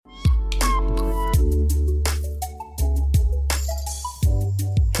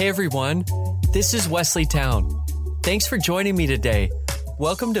Hey everyone, this is Wesley Town. Thanks for joining me today.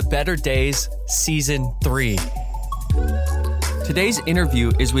 Welcome to Better Days Season 3. Today's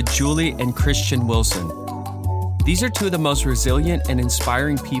interview is with Julie and Christian Wilson. These are two of the most resilient and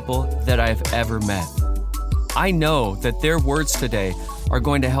inspiring people that I have ever met. I know that their words today are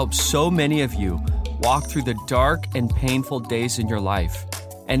going to help so many of you walk through the dark and painful days in your life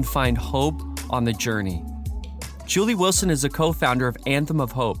and find hope on the journey. Julie Wilson is a co-founder of Anthem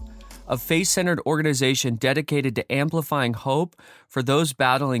of Hope, a faith-centered organization dedicated to amplifying hope for those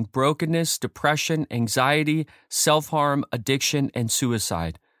battling brokenness, depression, anxiety, self-harm, addiction, and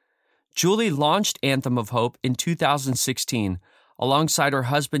suicide. Julie launched Anthem of Hope in 2016 alongside her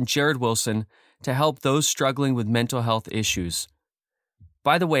husband, Jared Wilson, to help those struggling with mental health issues.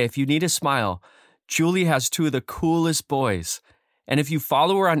 By the way, if you need a smile, Julie has two of the coolest boys. And if you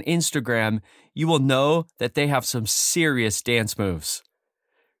follow her on Instagram, you will know that they have some serious dance moves.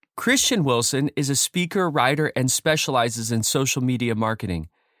 Christian Wilson is a speaker, writer, and specializes in social media marketing.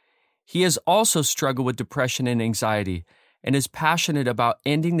 He has also struggled with depression and anxiety and is passionate about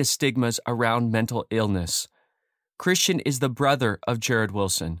ending the stigmas around mental illness. Christian is the brother of Jared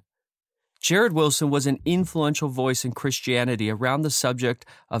Wilson. Jared Wilson was an influential voice in Christianity around the subject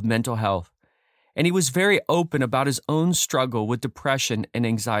of mental health, and he was very open about his own struggle with depression and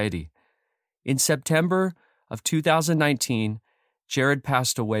anxiety. In September of 2019, Jared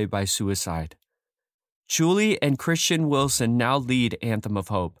passed away by suicide. Julie and Christian Wilson now lead Anthem of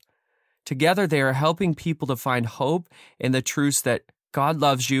Hope. Together, they are helping people to find hope in the truths that God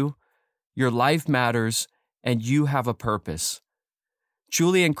loves you, your life matters, and you have a purpose.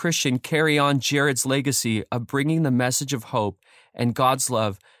 Julie and Christian carry on Jared's legacy of bringing the message of hope and God's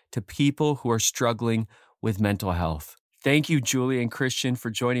love to people who are struggling with mental health. Thank you, Julie and Christian,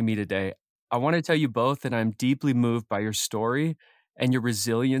 for joining me today. I want to tell you both that I'm deeply moved by your story and your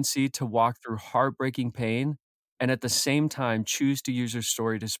resiliency to walk through heartbreaking pain and at the same time choose to use your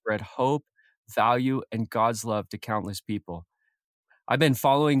story to spread hope, value, and God's love to countless people. I've been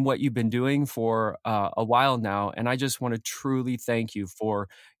following what you've been doing for a while now, and I just want to truly thank you for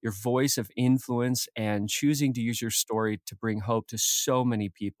your voice of influence and choosing to use your story to bring hope to so many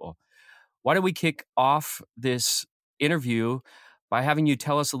people. Why don't we kick off this interview by having you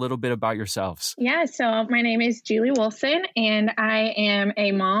tell us a little bit about yourselves? Yeah, so my name is Julie Wilson, and I am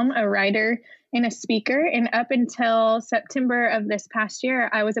a mom, a writer, and a speaker. And up until September of this past year,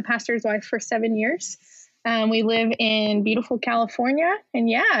 I was a pastor's wife for 7 years. We live in beautiful California. And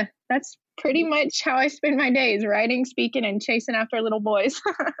yeah, that's pretty much how I spend my days, writing, speaking, and chasing after little boys.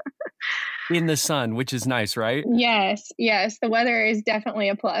 In the sun, which is nice, right? Yes. The weather is definitely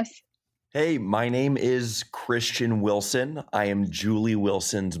a plus. Hey, my name is Christian Wilson. I am Julie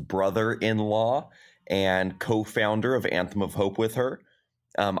Wilson's brother-in-law and co-founder of Anthem of Hope with her.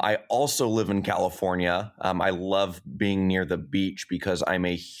 I also live in California. I love being near the beach because I'm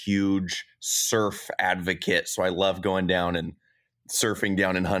a huge surf advocate. So I love going down and surfing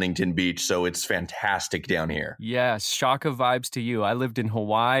down in Huntington Beach. So it's fantastic down here. Yes, Shaka vibes to you. I lived in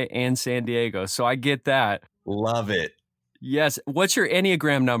Hawaii and San Diego, so I get that. Love it. Yes. What's your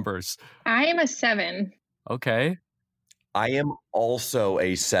Enneagram numbers? I am a 7. Okay. I am also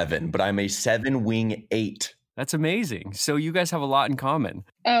a 7, but I'm a 7-wing 8. That's amazing. So you guys have a lot in common.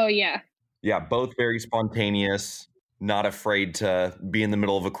 Oh, yeah. Yeah, both very spontaneous, not afraid to be in the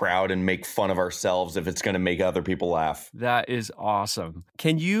middle of a crowd and make fun of ourselves if it's going to make other people laugh. That is awesome.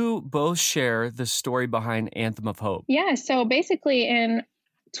 Can you both share the story behind Anthem of Hope? Yeah, so basically in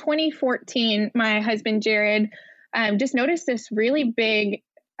 2014, my husband, Jared, just noticed this really big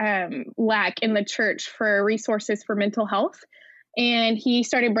lack in the church for resources for mental health. And he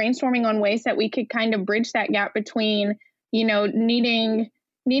started brainstorming on ways that we could kind of bridge that gap between, needing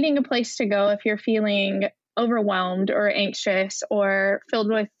a place to go if you're feeling overwhelmed or anxious or filled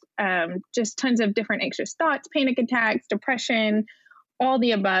with just tons of different anxious thoughts, panic attacks, depression, all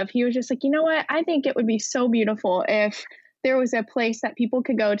the above. He was just like, you know what? I think it would be so beautiful if there was a place that people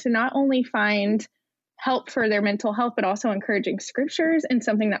could go to not only find help for their mental health, but also encouraging scriptures and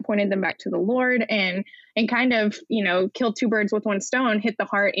something that pointed them back to the Lord and kind of, kill two birds with one stone, hit the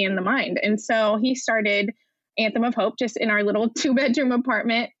heart and the mind. And so he started Anthem of Hope just in our little 2-bedroom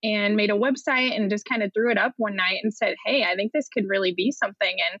apartment and made a website and just kind of threw it up one night and said, hey, I think this could really be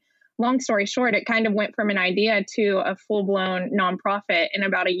something. And long story short, it kind of went from an idea to a full-blown nonprofit in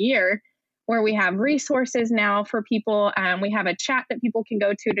about a year, where we have resources now for people. We have a chat that people can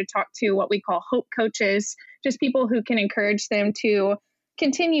go to talk to what we call hope coaches, just people who can encourage them to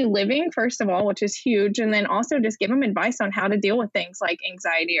continue living, first of all, which is huge. And then also just give them advice on how to deal with things like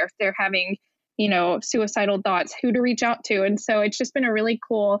anxiety, or if they're having, suicidal thoughts, who to reach out to. And so it's just been a really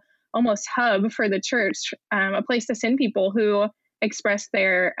cool, almost hub for the church, a place to send people who express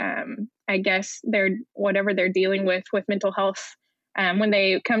their, their whatever they're dealing with mental health. When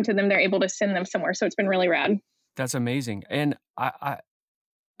they come to them, they're able to send them somewhere. So it's been really rad. That's amazing. And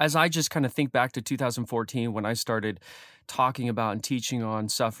as I just kind of think back to 2014, when I started talking about and teaching on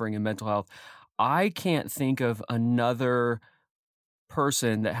suffering and mental health, I can't think of another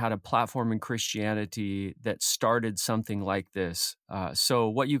person that had a platform in Christianity that started something like this. So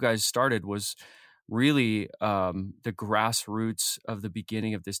what you guys started was really the grassroots of the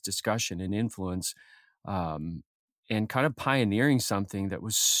beginning of this discussion and influence, and kind of pioneering something that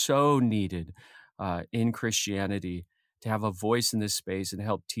was so needed in Christianity, to have a voice in this space and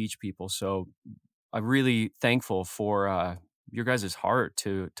help teach people. So I'm really thankful for your guys' heart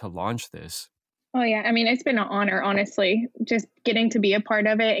to launch this. Oh, yeah. I mean, it's been an honor, honestly. Just getting to be a part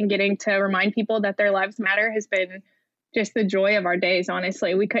of it and getting to remind people that their lives matter has been just the joy of our days,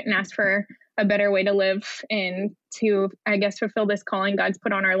 honestly. We couldn't ask for a better way to live and to, fulfill this calling God's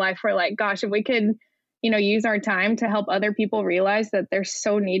put on our life. We're like, gosh, if we could, use our time to help other people realize that they're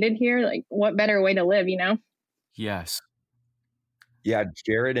so needed here, like what better way to live, Yes. Yeah,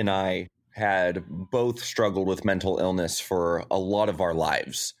 Jared and I had both struggled with mental illness for a lot of our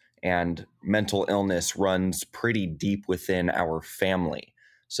lives, and mental illness runs pretty deep within our family.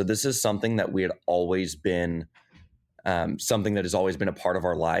 So this is something that we had always been, something that has always been a part of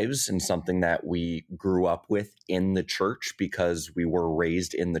our lives, and something that we grew up with in the church because we were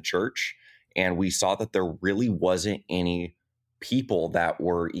raised in the church. And we saw that there really wasn't any people that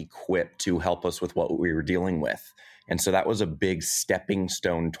were equipped to help us with what we were dealing with. And so that was a big stepping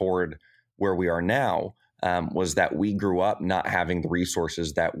stone toward where we are now, was that we grew up not having the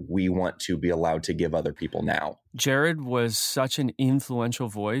resources that we want to be allowed to give other people now. Jared was such an influential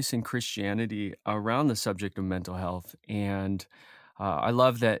voice in Christianity around the subject of mental health. And I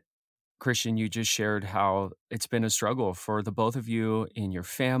love that, Christian, you just shared how it's been a struggle for the both of you in your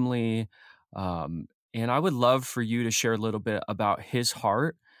family. And I would love for you to share a little bit about his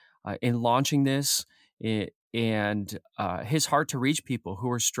heart in launching this, and his heart to reach people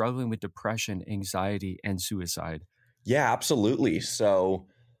who are struggling with depression, anxiety, and suicide. Yeah, absolutely. So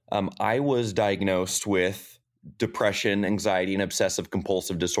I was diagnosed with depression, anxiety, and obsessive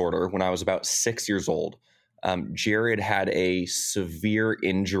compulsive disorder when I was about 6 years old. Jared had a severe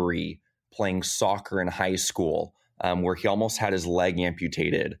injury playing soccer in high school, where he almost had his leg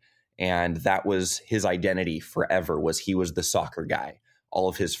amputated. And that was his identity forever, was he was the soccer guy. All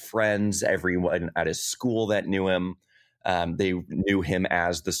of his friends, everyone at his school that knew him, they knew him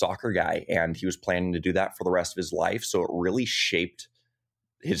as the soccer guy, and he was planning to do that for the rest of his life. So it really shaped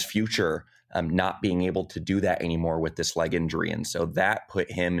his future, not being able to do that anymore with this leg injury. And so that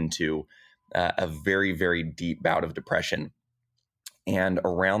put him into a very, very deep bout of depression. And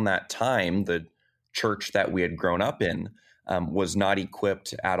around that time, the church that we had grown up in was not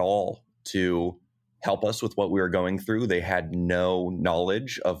equipped at all to help us with what we were going through. They had no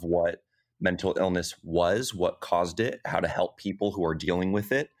knowledge of what mental illness was, what caused it, how to help people who are dealing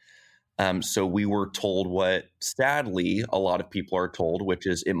with it. So we were told what, sadly, a lot of people are told, which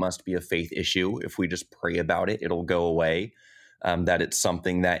is it must be a faith issue. If we just pray about it, it'll go away. That it's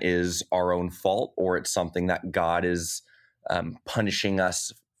something that is our own fault, or it's something that God is punishing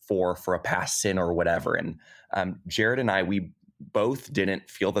us for a past sin or whatever. And Jared and I, we both didn't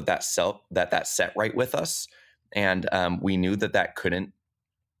feel that set right with us. And we knew that couldn't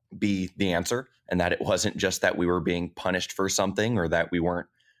be the answer, and that it wasn't just that we were being punished for something or that we weren't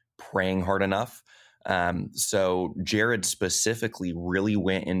praying hard enough. So Jared specifically really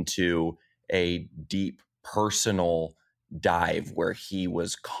went into a deep personal dive where he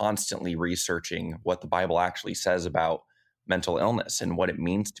was constantly researching what the Bible actually says about mental illness and what it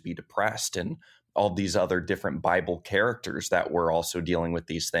means to be depressed, and all these other different Bible characters that were also dealing with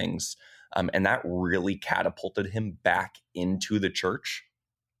these things. And that really catapulted him back into the church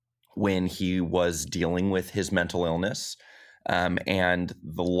when he was dealing with his mental illness. And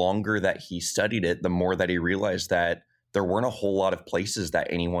the longer that he studied it, the more that he realized that there weren't a whole lot of places that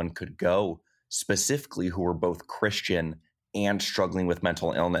anyone could go specifically who were both Christian and struggling with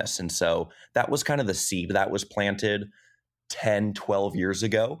mental illness. And so that was kind of the seed that was planted 10, 12 years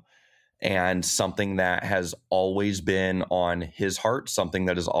ago. And something that has always been on his heart, something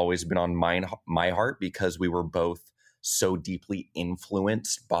that has always been on my heart, because we were both so deeply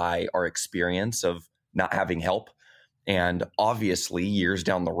influenced by our experience of not having help. And obviously, years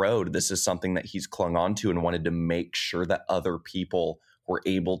down the road, this is something that he's clung on to and wanted to make sure that other people were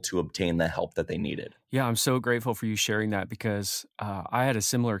able to obtain the help that they needed. Yeah, I'm so grateful for you sharing that, because I had a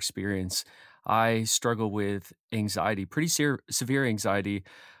similar experience. I struggle with anxiety, pretty severe anxiety,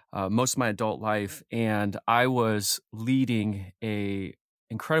 most of my adult life, and I was leading a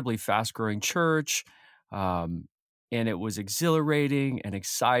incredibly fast-growing church, um, and it was exhilarating and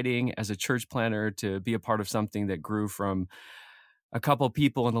exciting as a church planner to be a part of something that grew from a couple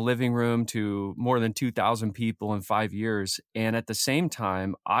people in the living room to more than 2,000 people in 5 years. And at the same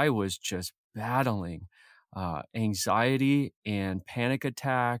time, I was just battling anxiety and panic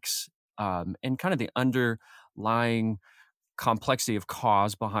attacks, and kind of the underlying complexity of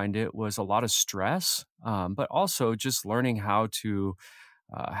cause behind it was a lot of stress, but also just learning how to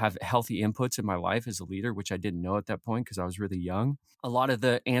have healthy inputs in my life as a leader, which I didn't know at that point because I was really young. A lot of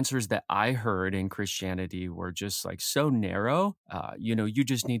the answers that I heard in Christianity were just like so narrow. You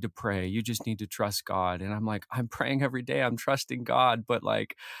just need to pray. You just need to trust God. And I'm like, I'm praying every day. I'm trusting God, but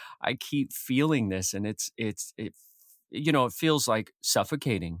like, I keep feeling this, and it feels like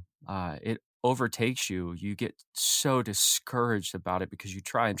suffocating. It overtakes you. You get so discouraged about it because you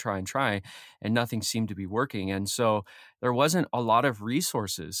try and try and try, and nothing seemed to be working. And so there wasn't a lot of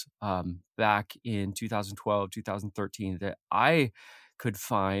resources back in 2012, 2013 that I could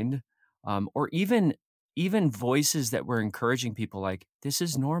find, or even voices that were encouraging people like, this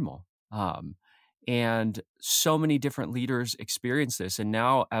is normal. And so many different leaders experience this. And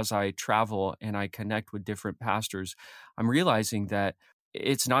now as I travel and I connect with different pastors, I'm realizing that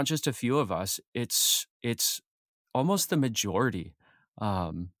it's not just a few of us, it's almost the majority.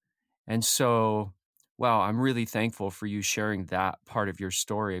 And so, wow, I'm really thankful for you sharing that part of your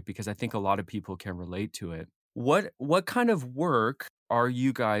story, because I think a lot of people can relate to it. What kind of work are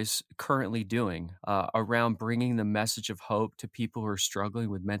you guys currently doing around bringing the message of hope to people who are struggling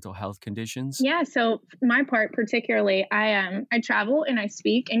with mental health conditions? Yeah, so my part particularly, I travel and I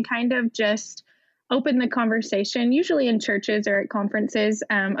speak and kind of just open the conversation, usually in churches or at conferences,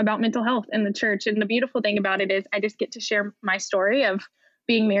 about mental health in the church. And the beautiful thing about it is I just get to share my story of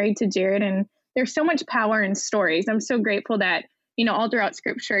being married to Jared. And there's so much power in stories. I'm so grateful that, all throughout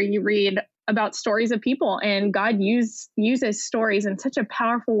scripture, you read about stories of people, and God uses stories in such a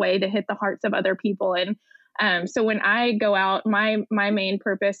powerful way to hit the hearts of other people. And so when I go out, my main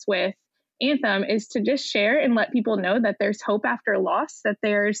purpose with Anthem is to just share and let people know that there's hope after loss, that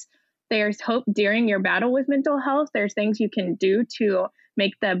there's hope during your battle with mental health. There's things you can do to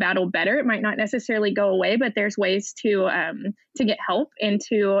make the battle better. It might not necessarily go away, but there's ways to get help and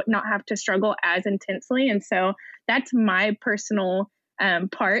to not have to struggle as intensely. And so that's my personal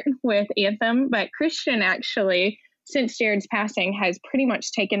part with Anthem. But Christian, actually, since Jared's passing, has pretty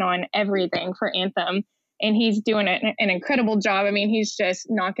much taken on everything for Anthem. And he's doing an incredible job. I mean, he's just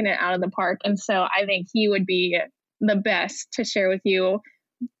knocking it out of the park. And so I think he would be the best to share with you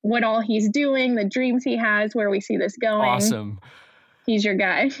what all he's doing, the dreams he has, where we see this going. Awesome. He's your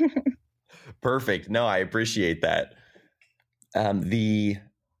guy. Perfect. No, I appreciate that. The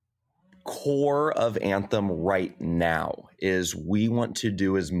core of Anthem right now is we want to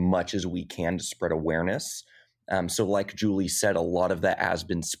do as much as we can to spread awareness. So like Julie said, a lot of that has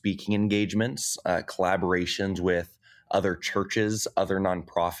been speaking engagements, collaborations with other churches, other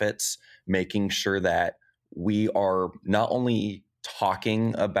nonprofits, making sure that we are not only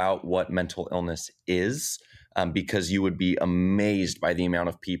talking about what mental illness is, because you would be amazed by the amount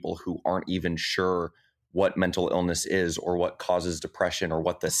of people who aren't even sure what mental illness is or what causes depression or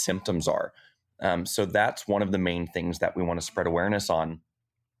what the symptoms are. So that's one of the main things that we want to spread awareness on,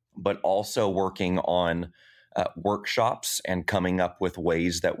 but also working on workshops and coming up with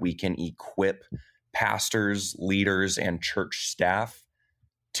ways that we can equip pastors, leaders, and church staff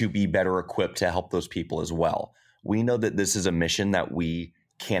to be better equipped to help those people as well. We know that this is a mission that we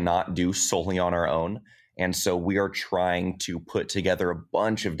cannot do solely on our own. And so we are trying to put together a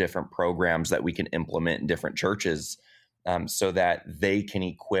bunch of different programs that we can implement in different churches, so that they can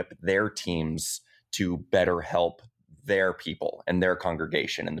equip their teams to better help their people and their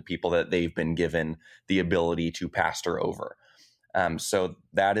congregation and the people that they've been given the ability to pastor over. So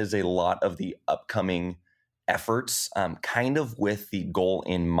that is a lot of the upcoming efforts, kind of with the goal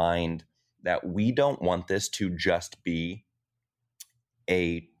in mind that we don't want this to just be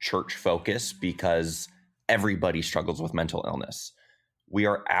a church focus because everybody struggles with mental illness. We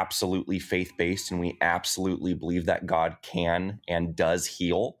are absolutely faith-based, and we absolutely believe that God can and does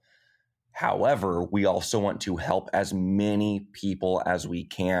heal. However, we also want to help as many people as we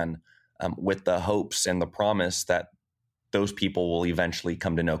can, with the hopes and the promise that those people will eventually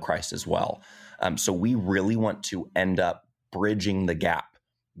come to know Christ as well. So we really want to end up bridging the gap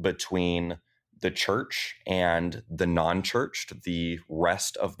between the church and the non-church, the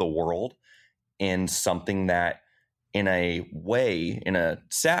rest of the world, in something that in a way, in a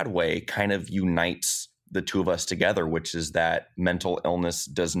sad way, kind of unites the two of us together, which is that mental illness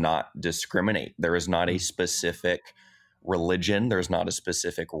does not discriminate. There is not a specific religion. There's not a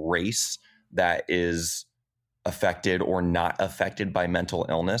specific race that is affected or not affected by mental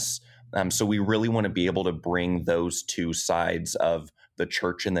illness. So we really want to be able to bring those two sides of the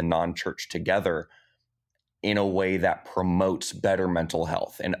church and the non-church together in a way that promotes better mental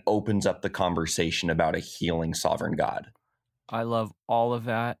health and opens up the conversation about a healing sovereign God. I love all of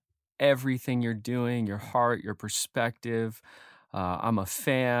that. Everything you're doing, your heart, your perspective. I'm a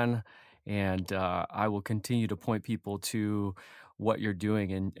fan, and I will continue to point people to what you're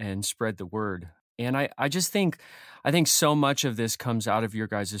doing and spread the word. And I just think so much of this comes out of your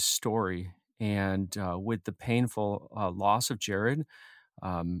guys' story. And with the painful loss of Jared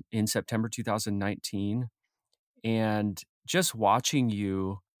in September 2019, and just watching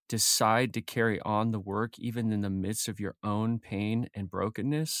you decide to carry on the work, even in the midst of your own pain and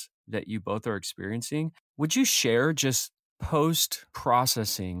brokenness that you both are experiencing. Would you share, just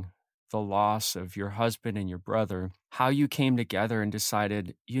post-processing the loss of your husband and your brother, how you came together and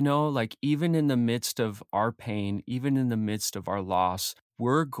decided, like, even in the midst of our pain, even in the midst of our loss,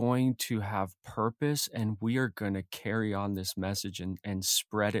 we're going to have purpose and we are going to carry on this message and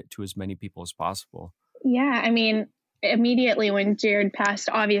spread it to as many people as possible? Yeah, I mean, immediately when Jared passed,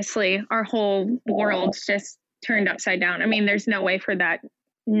 obviously our whole world just turned upside down. I mean, there's no way for that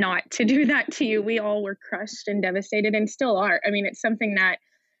not to do that to you. We all were crushed and devastated and still are. I mean, it's something that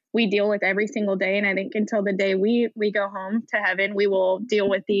we deal with every single day. And I think until the day we go home to heaven, we will deal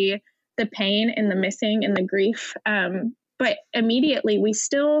with the pain and the missing and the grief. But immediately we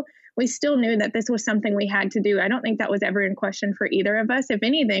still knew that this was something we had to do. I don't think that was ever in question for either of us. If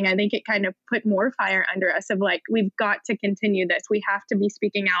anything, I think it kind of put more fire under us of like, we've got to continue this. We have to be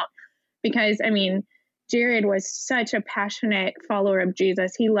speaking out because, I mean, Jared was such a passionate follower of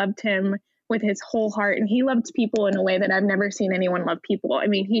Jesus. He loved him with his whole heart, and he loved people in a way that I've never seen anyone love people. I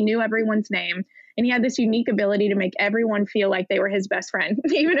mean, he knew everyone's name, and he had this unique ability to make everyone feel like they were his best friend.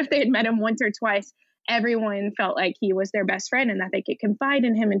 Even if they had met him once or twice, everyone felt like he was their best friend and that they could confide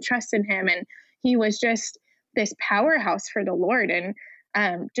in him and trust in him. And he was just this powerhouse for the Lord. And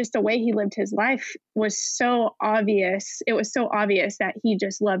just the way he lived his life was so obvious. It was so obvious that he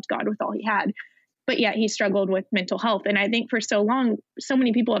just loved God with all he had. But yet he struggled with mental health. And I think for so long, so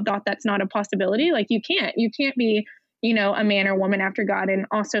many people have thought that's not a possibility. Like you can't be, a man or woman after God and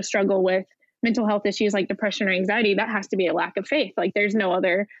also struggle with mental health issues like depression or anxiety. That has to be a lack of faith. Like there's no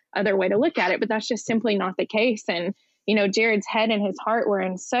other way to look at it, but that's just simply not the case. And, Jared's head and his heart were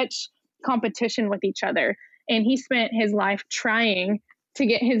in such competition with each other. And he spent his life trying to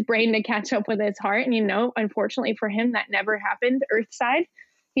get his brain to catch up with his heart. And, unfortunately for him, that never happened earthside.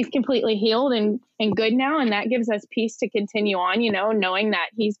 He's completely healed and good now. And that gives us peace to continue on, knowing that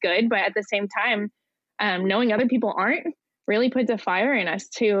he's good. But at the same time, knowing other people aren't really puts a fire in us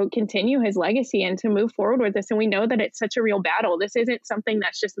to continue his legacy and to move forward with this. And we know that it's such a real battle. This isn't something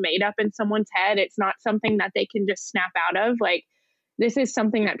that's just made up in someone's head. It's not something that they can just snap out of. Like this is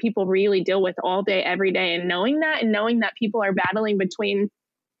something that people really deal with all day, every day. And knowing that people are battling between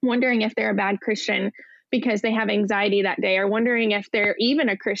wondering if they're a bad Christian because they have anxiety that day, or wondering if they're even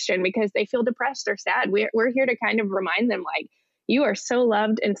a Christian because they feel depressed or sad. We're here to kind of remind them, like, you are so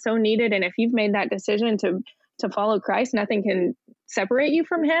loved and so needed. And if you've made that decision to follow Christ, nothing can separate you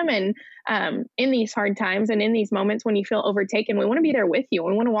from him. And in these hard times and in these moments when you feel overtaken, we want to be there with you.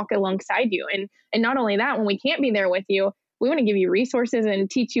 We want to walk alongside you. And not only that, when we can't be there with you, we want to give you resources and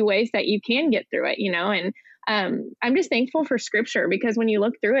teach you ways that you can get through it, And I'm just thankful for scripture, because when you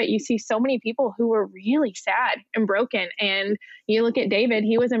look through it, you see so many people who were really sad and broken. And you look at David,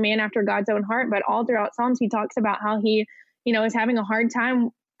 he was a man after God's own heart, but all throughout Psalms, he talks about how he, is having a hard time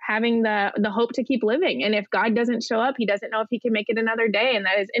having the hope to keep living. And if God doesn't show up, he doesn't know if he can make it another day, and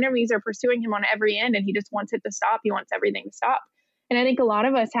that his enemies are pursuing him on every end, and he just wants it to stop. He wants everything to stop. And I think a lot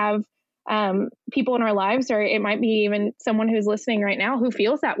of us have people in our lives, or it might be even someone who's listening right now who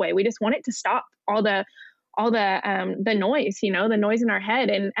feels that way. We just want it to stop, all the noise, the noise in our head.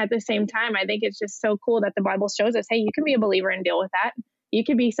 And at the same time, I think it's just so cool that the Bible shows us, hey, you can be a believer and deal with that. You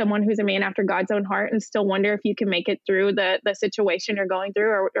could be someone who's a man after God's own heart and still wonder if you can make it through the situation you're going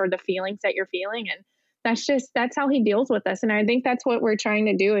through, or the feelings that you're feeling. And that's how he deals with us. And I think that's what we're trying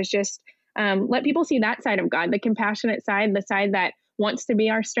to do, is just let people see that side of God, the compassionate side, the side that wants to be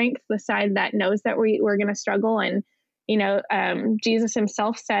our strength, the side that knows that we're going to struggle. And, Jesus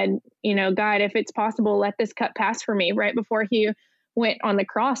himself said, God, if it's possible, let this cup pass for me, right before he went on the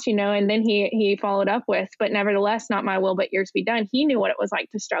cross, and then he followed up with, but nevertheless, not my will, but yours be done. He knew what it was like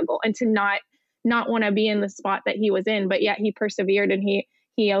to struggle and to not not want to be in the spot that he was in, but yet he persevered and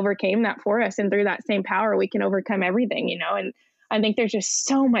he overcame that for us. And through that same power, we can overcome everything, and I think there's just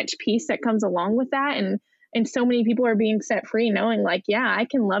so much peace that comes along with that. And so many people are being set free knowing like, yeah, I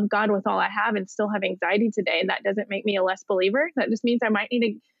can love God with all I have and still have anxiety today. That doesn't make me a less believer. That just means I might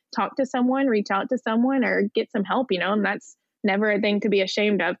need to talk to someone, reach out to someone, or get some help, and that's never a thing to be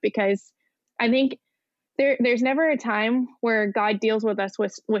ashamed of, because I think there's never a time where God deals with us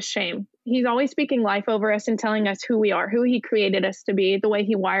with shame. He's always speaking life over us and telling us who we are, who he created us to be, the way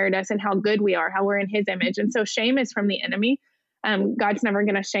he wired us, and how good we are, how we're in his image. And so shame is from the enemy. God's never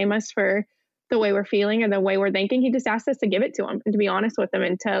going to shame us for the way we're feeling or the way we're thinking. He just asks us to give it to him and to be honest with him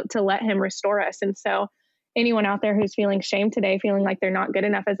and to let him restore us. And so anyone out there who's feeling shame today, feeling like they're not good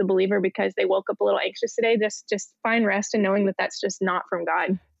enough as a believer because they woke up a little anxious today, just find rest in knowing that that's just not from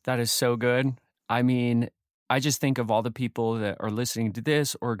God. That is so good. I mean, I just think of all the people that are listening to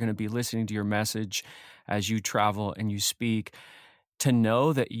this or are going to be listening to your message as you travel and you speak, to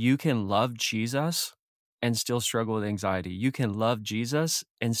know that you can love Jesus and still struggle with anxiety. You can love Jesus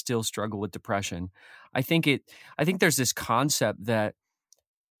and still struggle with depression. I think there's this concept that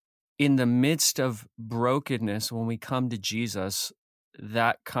in the midst of brokenness, when we come to Jesus,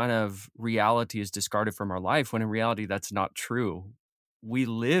 that kind of reality is discarded from our life, when in reality, that's not true. We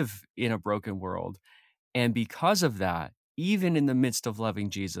live in a broken world. And because of that, even in the midst of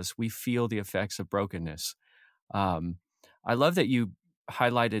loving Jesus, we feel the effects of brokenness. I love that you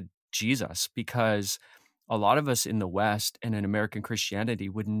highlighted Jesus, because a lot of us in the West and in American Christianity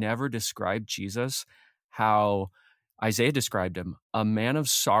would never describe Jesus how Isaiah described him, a man of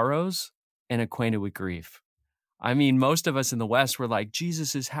sorrows and acquainted with grief. I mean, most of us in the West were like,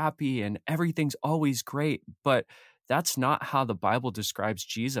 Jesus is happy and everything's always great, but that's not how the Bible describes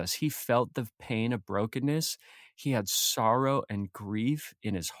Jesus. He felt the pain of brokenness. He had sorrow and grief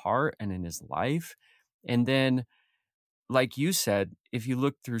in his heart and in his life. And then, like you said, if you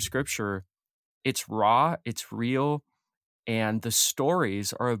look through scripture, it's raw, it's real, and the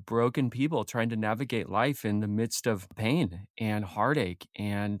stories are of broken people trying to navigate life in the midst of pain and heartache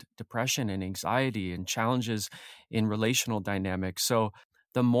and depression and anxiety and challenges in relational dynamics. So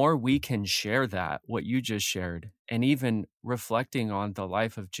the more we can share that, what you just shared, and even reflecting on the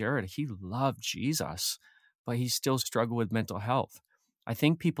life of Jared, he loved Jesus, but he still struggled with mental health. I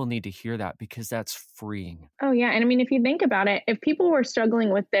think people need to hear that, because that's freeing. Oh, yeah. And I mean, if you think about it, if people were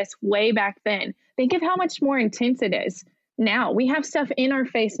struggling with this way back then, think of how much more intense it is now. We have stuff in our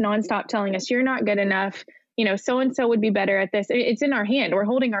face nonstop telling us you're not good enough. So-and-so would be better at this. It's in our hand. We're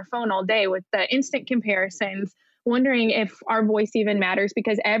holding our phone all day with the instant comparisons, wondering if our voice even matters,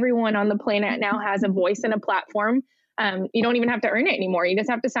 because everyone on the planet now has a voice and a platform. You don't even have to earn it anymore. You just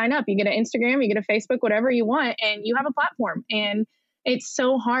have to sign up. You get an Instagram, you get a Facebook, whatever you want, and you have a platform. And it's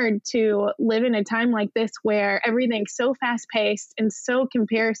so hard to live in a time like this where everything's so fast paced and so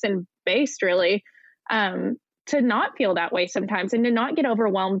comparison based, really, to not feel that way sometimes, and to not get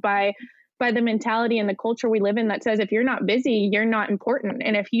overwhelmed by the mentality and the culture we live in that says, if you're not busy, you're not important.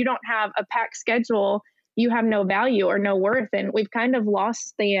 And if you don't have a packed schedule, you have no value or no worth. And we've kind of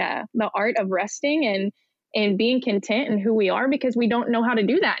lost the art of resting and being content in who we are, because we don't know how to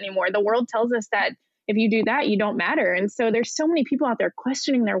do that anymore. The world tells us that if you do that, you don't matter. And so there's so many people out there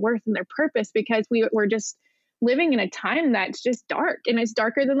questioning their worth and their purpose, because we're just living in a time that's just dark, and it's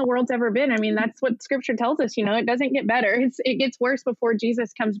darker than the world's ever been. I mean, that's what scripture tells us, it doesn't get better. It gets worse before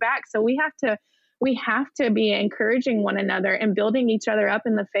Jesus comes back. So we have to be encouraging one another and building each other up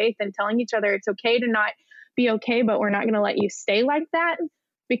in the faith and telling each other it's okay to not be okay, but we're not going to let you stay like that,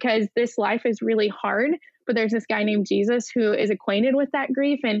 because this life is really hard. But there's this guy named Jesus who is acquainted with that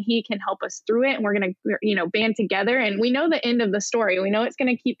grief, and he can help us through it. And we're going to, band together. And we know the end of the story. We know it's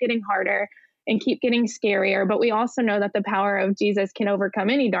going to keep getting harder and keep getting scarier. But we also know that the power of Jesus can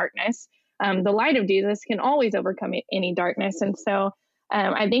overcome any darkness. The light of Jesus can always overcome any darkness. And so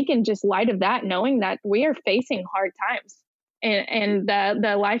I think in just light of that, knowing that we are facing hard times, and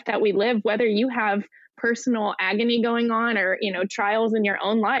the life that we live, whether you have personal agony going on or, trials in your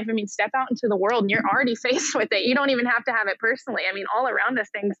own life. I mean, step out into the world and you're already faced with it. You don't even have to have it personally. I mean, all around us,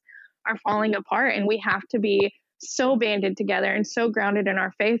 things are falling apart, and we have to be so banded together and so grounded in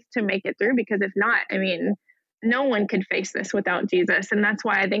our faith to make it through, because if not, I mean, no one could face this without Jesus. And that's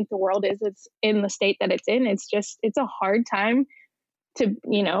why I think the world it's in the state that it's in. It's a hard time to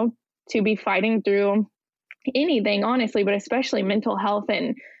be fighting through anything, honestly, but especially mental health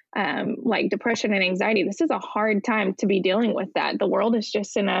and like depression and anxiety. This is a hard time to be dealing with that. The world is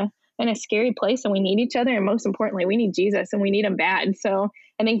just in a scary place, and we need each other. And most importantly, we need Jesus, and we need him bad. So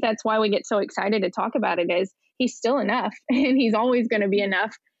I think that's why we get so excited to talk about it, is he's still enough, and he's always going to be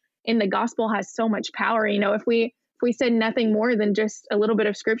enough. in the gospel has so much power. You know, if we said nothing more than just a little bit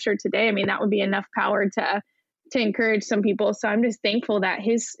of scripture today, I mean, that would be enough power to encourage some people. So I'm just thankful that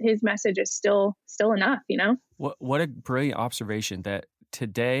his message is still enough, you know? What a brilliant observation that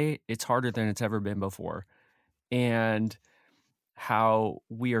today it's harder than it's ever been before. And how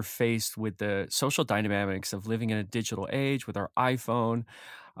we are faced with the social dynamics of living in a digital age with our iPhone.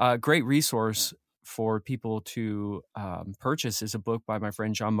 Great resource for people to purchase is a book by my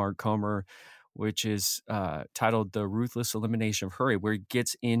friend John Mark Comer, which is titled The Ruthless Elimination of Hurry, where he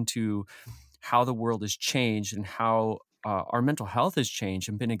gets into how the world has changed and how our mental health has changed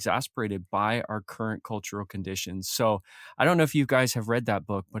and been exacerbated by our current cultural conditions. So I don't know if you guys have read that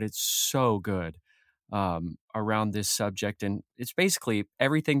book, but it's so good around this subject. And it's basically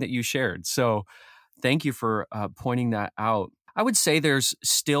everything that you shared. So thank you for pointing that out. I would say there's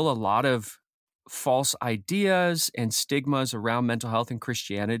still a lot of false ideas and stigmas around mental health and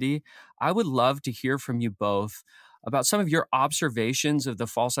Christianity. I would love to hear from you both about some of your observations of the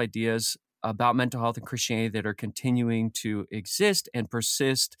false ideas about mental health and Christianity that are continuing to exist and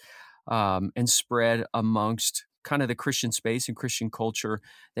persist and spread amongst kind of the Christian space and Christian culture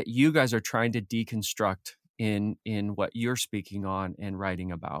that you guys are trying to deconstruct in what you're speaking on and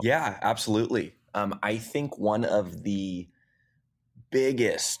writing about. Yeah, absolutely. I think one of the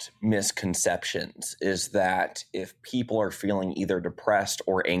biggest misconceptions is that if people are feeling either depressed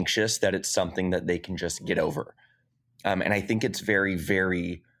or anxious, that it's something that they can just get over. And I think it's very,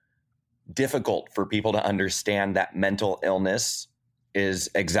 very difficult for people to understand that mental illness is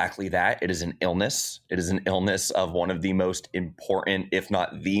exactly that. It is an illness. It is an illness of one of the most important, if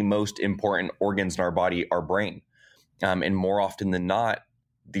not the most important organs in our body, our brain. And more often than not,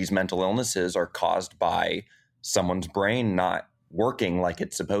 these mental illnesses are caused by someone's brain not working like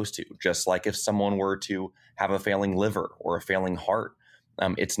it's supposed to. Just like if someone were to have a failing liver or a failing heart,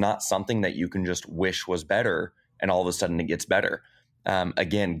 it's not something that you can just wish was better and all of a sudden it gets better.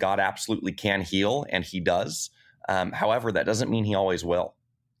 Again, God absolutely can heal, and he does. However, that doesn't mean he always will.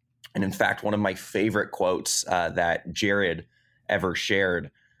 And in fact, one of my favorite quotes that Jared ever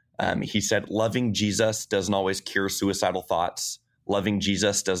shared, he said, "Loving Jesus doesn't always cure suicidal thoughts. Loving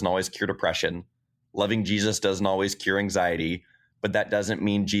Jesus doesn't always cure depression. Loving Jesus doesn't always cure anxiety. But that doesn't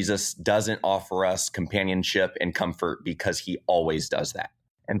mean Jesus doesn't offer us companionship and comfort, because he always does that."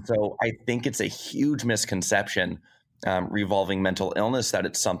 And so I think it's a huge misconception revolving mental illness, that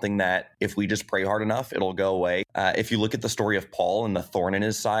it's something that if we just pray hard enough, it'll go away. If you look at the story of Paul and the thorn in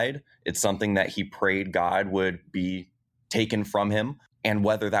his side, it's something that he prayed God would be taken from him. And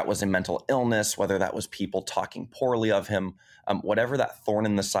whether that was a mental illness, whether that was people talking poorly of him, whatever that thorn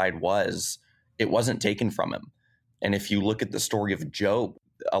in the side was, it wasn't taken from him. And if you look at the story of Job,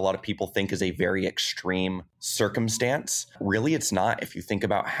 a lot of people think is a very extreme circumstance. Really, it's not. If you think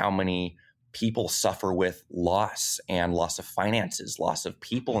about how many people suffer with loss and loss of finances, loss of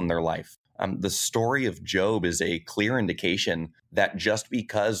people in their life. The story of Job is a clear indication that just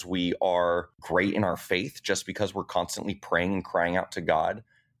because we are great in our faith, just because we're constantly praying and crying out to God,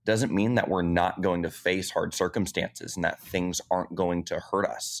 doesn't mean that we're not going to face hard circumstances and that things aren't going to hurt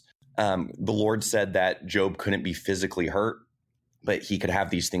us. The Lord said that Job couldn't be physically hurt, but he could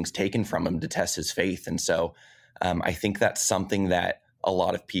have these things taken from him to test his faith. And so I think that's something that a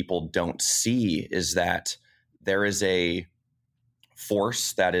lot of people don't see, is that there is a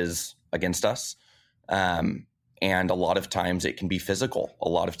force that is against us. And a lot of times it can be physical. A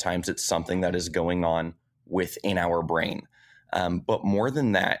lot of times it's something that is going on within our brain. But more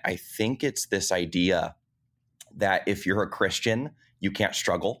than that, I think it's this idea that if you're a Christian, you can't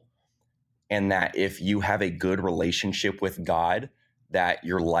struggle. And that if you have a good relationship with God, that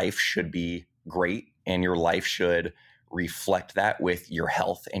your life should be great and your life should reflect that with your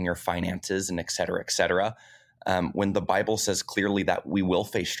health and your finances and et cetera, when the Bible says clearly that we will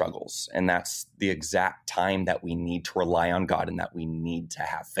face struggles, and that's the exact time that we need to rely on God and that we need to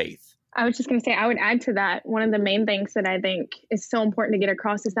have faith. I was just going to say, I would add to that, one of the main things that I think is so important to get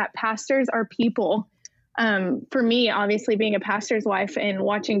across is that pastors are people. For me, obviously being a pastor's wife and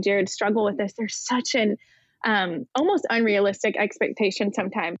watching Jared struggle with this, there's such an almost unrealistic expectation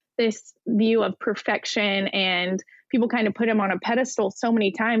sometimes. This view of perfection, and people kind of put him on a pedestal so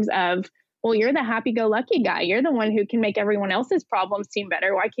many times of, well, you're the happy-go-lucky guy. You're the one who can make everyone else's problems seem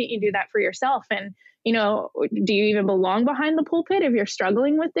better. Why can't you do that for yourself? And, you know, do you even belong behind the pulpit if you're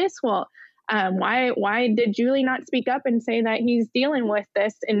struggling with this? Well, why did Julie not speak up and say that he's dealing with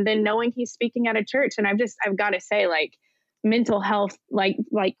this, and then knowing he's speaking at a church? And I've got to say, like, mental health, like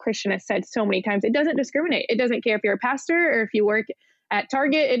Christian has said so many times, it doesn't discriminate. It doesn't care if you're a pastor or if you work at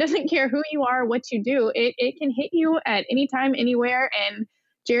Target. It doesn't care who you are, what you do. It can hit you at any time, anywhere. And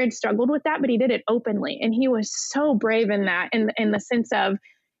Jared struggled with that, but he did it openly. And he was so brave in that, in the sense of,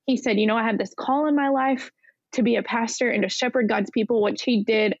 he said, I have this call in my life to be a pastor and to shepherd God's people, which he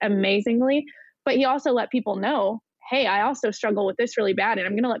did amazingly. But he also let people know, hey, I also struggle with this really bad, and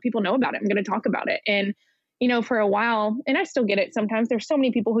I'm going to let people know about it. I'm going to talk about it. And, for a while, and I still get it sometimes, there's so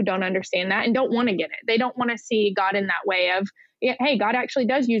many people who don't understand that and don't want to get it. They don't want to see God in that way of, hey, God actually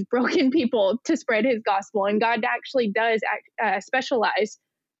does use broken people to spread his gospel, and God actually does specialize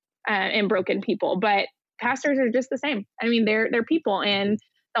in broken people. But pastors are just the same. I mean, they're people, and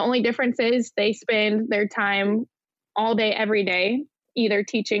the only difference is they spend their time all day, every day, either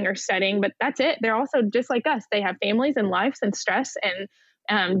teaching or studying, but that's it. They're also just like us. They have families and lives and stress and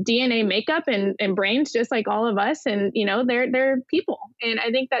DNA makeup and brains, just like all of us. And, they're people. And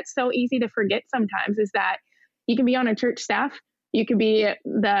I think that's so easy to forget sometimes, is that you can be on a church staff, you could be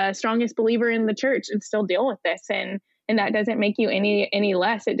the strongest believer in the church and still deal with this. And that doesn't make you any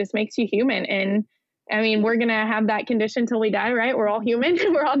less. It just makes you human. And I mean, we're going to have that condition till we die, right? We're all human.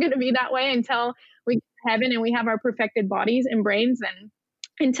 We're all going to be that way until we get to heaven and we have our perfected bodies and brains. And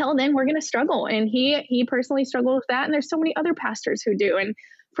until then, we're going to struggle. And he personally struggled with that. And there's so many other pastors who do. And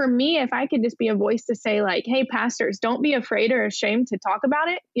for me, if I could just be a voice to say, like, hey, pastors, don't be afraid or ashamed to talk about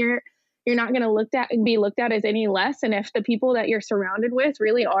it. You're not going to be looked at as any less. And if the people that you're surrounded with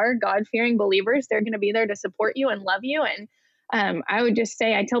really are God-fearing believers, they're going to be there to support you and love you. And I would just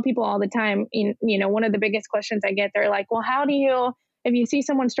say, I tell people all the time, one of the biggest questions I get, they're like, well, if you see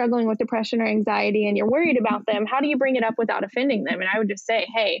someone struggling with depression or anxiety and you're worried about them, how do you bring it up without offending them? And I would just say,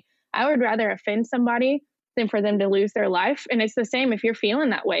 hey, I would rather offend somebody than for them to lose their life. And it's the same if you're feeling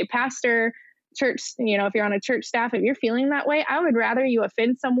that way. Pastor, church, if you're on a church staff, if you're feeling that way, I would rather you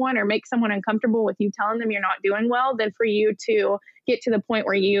offend someone or make someone uncomfortable with you telling them you're not doing well than for you to get to the point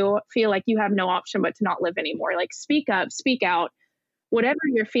where you feel like you have no option but to not live anymore. Like, speak up, speak out, whatever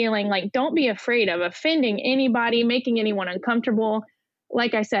you're feeling. Like, don't be afraid of offending anybody, making anyone uncomfortable.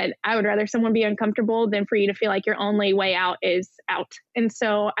 Like I said, I would rather someone be uncomfortable than for you to feel like your only way out is out. And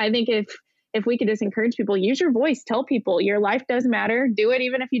so I think if we could just encourage people, use your voice, tell people your life does matter, do it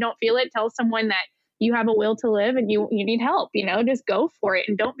even if you don't feel it, tell someone that you have a will to live and you need help, just go for it.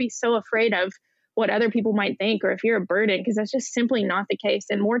 And don't be so afraid of what other people might think, or if you're a burden, because that's just simply not the case.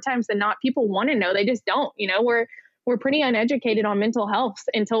 And more times than not, people want to know, they just don't. We're pretty uneducated on mental health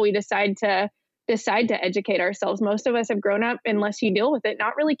until we decide to educate ourselves. Most of us have grown up, unless you deal with it,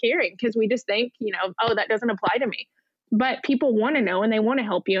 not really caring, because we just think, oh, that doesn't apply to me. But people want to know and they want to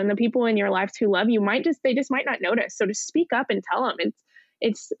help you. And the people in your life who love you they just might not notice. So just speak up and tell them.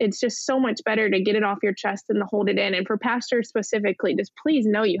 It's just so much better to get it off your chest than to hold it in. And for pastors specifically, just please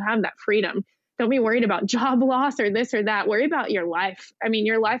know you have that freedom. Don't be worried about job loss or this or that. Worry about your life. I mean,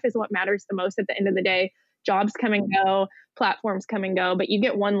 your life is what matters the most at the end of the day. Jobs come and go, platforms come and go, but you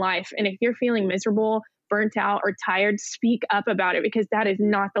get one life. And if you're feeling miserable, burnt out, or tired, speak up about it, because that is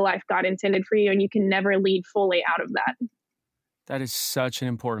not the life God intended for you. And you can never lead fully out of that. That is such an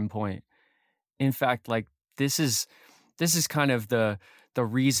important point. In fact, like this is kind of the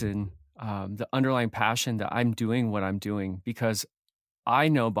reason, the underlying passion that I'm doing what I'm doing, because I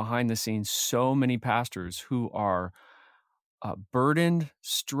know behind the scenes so many pastors who are burdened,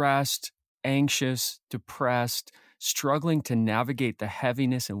 stressed, anxious, depressed, struggling to navigate the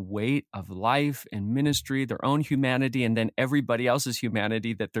heaviness and weight of life and ministry, their own humanity, and then everybody else's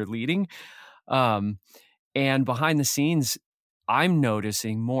humanity that they're leading. And behind the scenes, I'm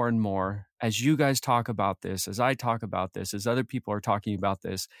noticing more and more as you guys talk about this, as I talk about this, as other people are talking about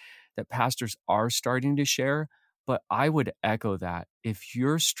this, that pastors are starting to share. But I would echo that. If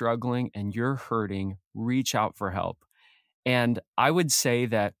you're struggling and you're hurting, reach out for help. And I would say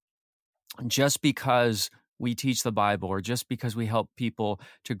that just because we teach the Bible or just because we help people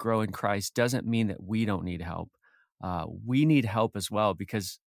to grow in Christ doesn't mean that we don't need help. We need help as well,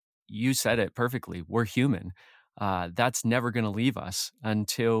 because you said it perfectly. We're human. That's never going to leave us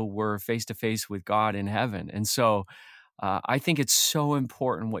until we're face to face with God in heaven. And so I think it's so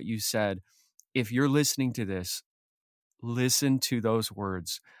important what you said. If you're listening to this, listen to those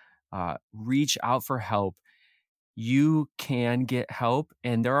words. Reach out for help. You can get help,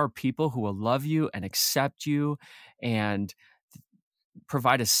 and there are people who will love you and accept you and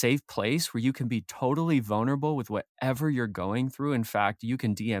provide a safe place where you can be totally vulnerable with whatever you're going through. In fact, you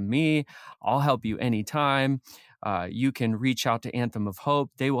can DM me. I'll help you anytime. You can reach out to Anthem of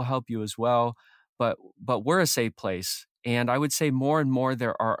Hope. They will help you as well. But we're a safe place. And I would say more and more,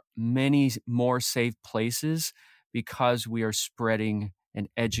 there are many more safe places because we are spreading and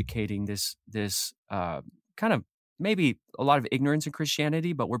educating this kind of maybe a lot of ignorance in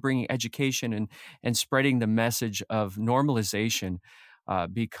Christianity, but we're bringing education and spreading the message of normalization.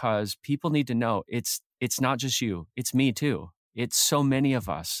 because people need to know it's not just you, it's me too. It's so many of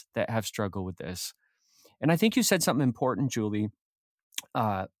us that have struggled with this. And I think you said something important, Julie,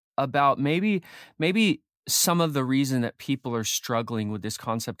 about maybe some of the reason that people are struggling with this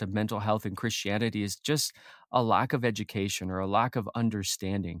concept of mental health in Christianity is just a lack of education or a lack of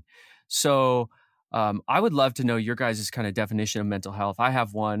understanding. So I would love to know your guys' kind of definition of mental health. I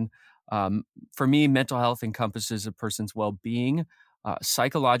have one. For me, mental health encompasses a person's well-being,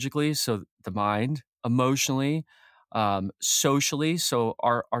 psychologically, so the mind, emotionally, socially, so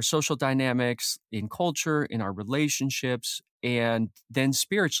our social dynamics in culture, in our relationships, and then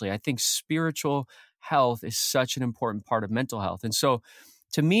spiritually. I think spiritual health is such an important part of mental health. And so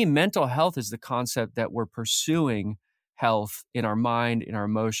to me, mental health is the concept that we're pursuing health in our mind, in our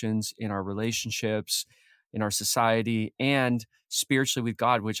emotions, in our relationships, in our society, and spiritually with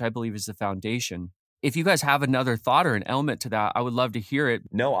God, which I believe is the foundation. If you guys have another thought or an element to that, I would love to hear it.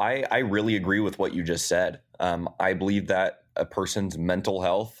 No, I really agree with what you just said. I believe that a person's mental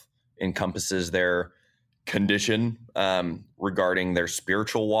health encompasses their condition regarding their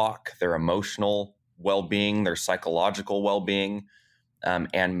spiritual walk, their emotional well-being, their psychological well-being,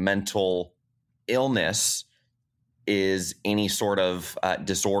 and mental illness is any sort of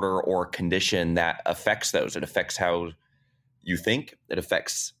disorder or condition that affects those. It affects how you think, it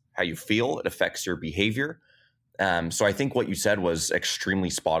affects how you feel, it affects your behavior. So I think what you said was extremely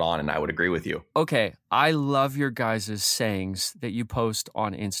spot on, and I would agree with you. Okay, I love your guys' sayings that you post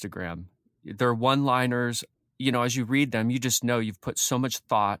on Instagram. They're one-liners. You know, as you read them, you just know you've put so much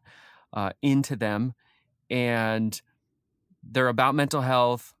thought into them, and they're about mental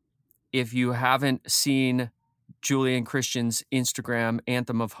health. If you haven't seen Julie and Christian's Instagram,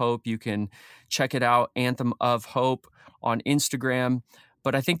 Anthem of Hope, you can check it out, Anthem of Hope on Instagram.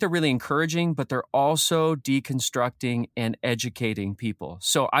 But I think they're really encouraging, but they're also deconstructing and educating people.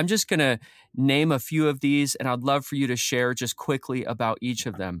 So I'm just going to name a few of these, and I'd love for you to share just quickly about each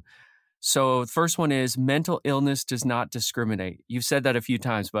of them. So the first one is mental illness does not discriminate. You've said that a few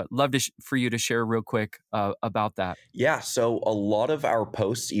times, but love for you to share real quick about that. Yeah, so a lot of our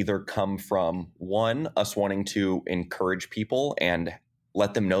posts either come from, one, us wanting to encourage people and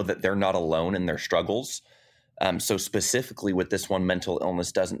let them know that they're not alone in their struggles. So specifically with this one, mental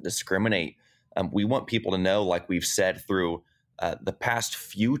illness doesn't discriminate. We want people to know, like we've said through the past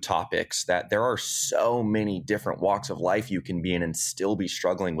few topics, that there are so many different walks of life you can be in and still be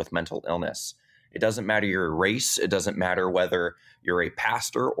struggling with mental illness. It doesn't matter your race. It doesn't matter whether you're a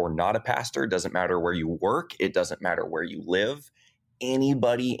pastor or not a pastor. It doesn't matter where you work. It doesn't matter where you live.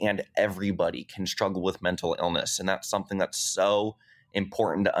 Anybody and everybody can struggle with mental illness. And that's something that's so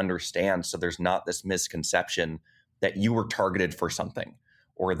important to understand. So there's not this misconception that you were targeted for something,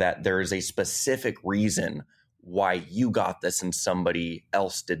 or that there is a specific reason why you got this and somebody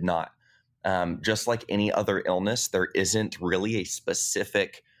else did not. Just like any other illness, there isn't really a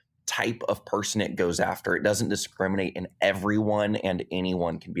specific type of person it goes after. It doesn't discriminate, and everyone and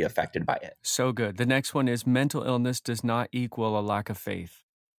anyone can be affected by it. So good. The next one is mental illness does not equal a lack of faith.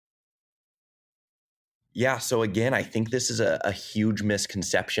 Yeah. So again, I think this is a huge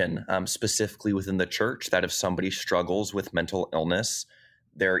misconception, specifically within the church, that if somebody struggles with mental illness,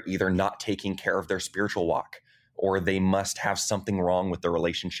 they're either not taking care of their spiritual walk, or they must have something wrong with their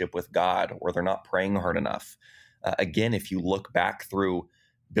relationship with God, or they're not praying hard enough. Again, if you look back through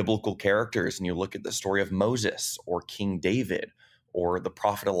biblical characters and you look at the story of Moses or King David or the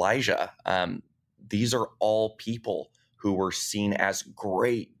prophet Elijah, these are all people who were seen as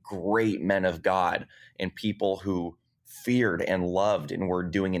great men of God and people who feared and loved and were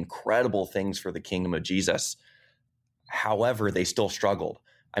doing incredible things for the kingdom of Jesus. However, they still struggled.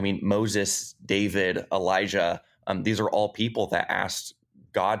 I mean, Moses, David, Elijah, these are all people that asked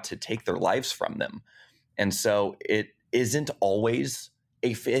God to take their lives from them. And so it isn't always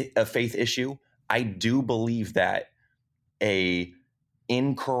a faith issue. I do believe that a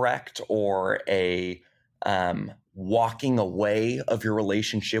incorrect or a walking away of your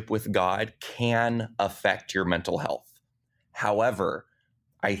relationship with God can affect your mental health. However,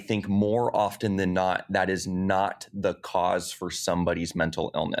 I think more often than not, that is not the cause for somebody's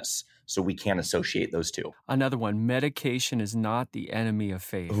mental illness. So we can't associate those two. Another one, medication is not the enemy of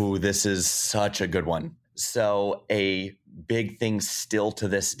faith. Ooh, this is such a good one. So a big thing still to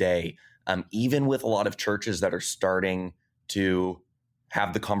this day, even with a lot of churches that are starting to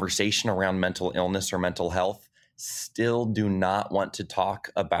have the conversation around mental illness or mental health, still do not want to talk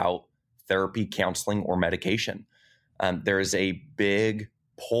about therapy, counseling, or medication. There is a big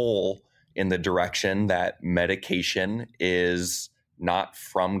pull in the direction that medication is not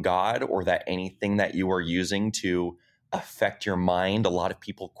from God, or that anything that you are using to affect your mind. A lot of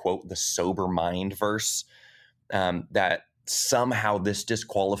people quote the sober mind verse, that somehow this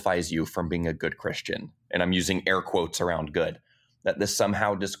disqualifies you from being a good Christian. And I'm using air quotes around good, that this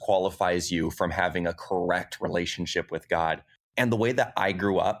somehow disqualifies you from having a correct relationship with God. And the way that I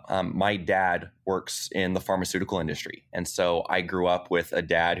grew up, my dad works in the pharmaceutical industry. And so I grew up with a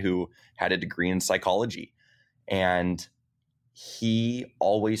dad who had a degree in psychology. And he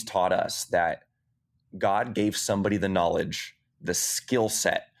always taught us that God gave somebody the knowledge, the skill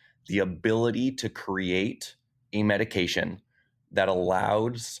set, the ability to create a medication that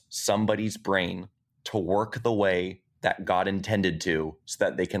allows somebody's brain to work the way that God intended to, so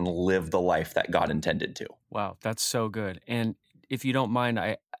that they can live the life that God intended to. Wow, that's so good. And if you don't mind,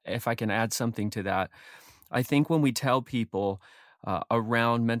 if I can add something to that, I think when we tell people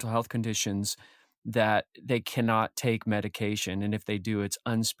around mental health conditions that they cannot take medication, and if they do, it's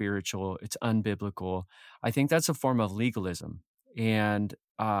unspiritual, it's unbiblical, I think that's a form of legalism. And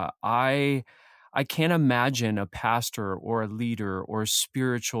I can't imagine a pastor or a leader or a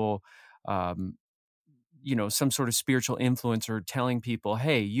spiritual some sort of spiritual influencer telling people,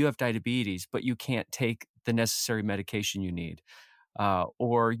 hey, you have diabetes, but you can't take the necessary medication you need.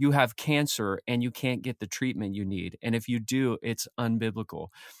 Or you have cancer and you can't get the treatment you need. And if you do, it's unbiblical.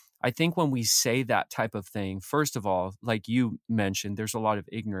 I think when we say that type of thing, first of all, like you mentioned, there's a lot of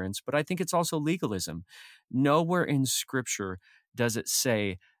ignorance, but I think it's also legalism. Nowhere in Scripture does it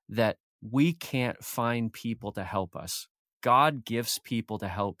say that we can't find people to help us. God gifts people to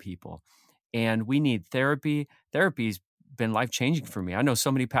help people. And we need therapy. Therapy's been life-changing for me. I know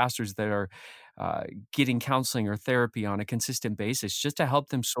so many pastors that are getting counseling or therapy on a consistent basis just to help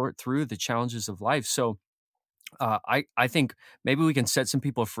them sort through the challenges of life. So I think maybe we can set some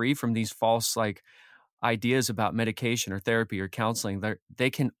people free from these false ideas about medication or therapy or counseling. They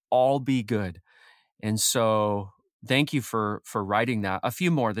can all be good. And so thank you for writing that. A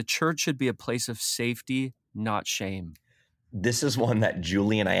few more. The church should be a place of safety, not shame. This is one that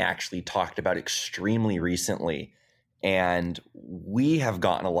Julie and I actually talked about extremely recently. And we have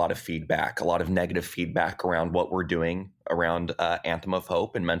gotten a lot of feedback, a lot of negative feedback around what we're doing around Anthem of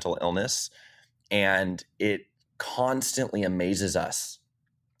Hope and mental illness. And it constantly amazes us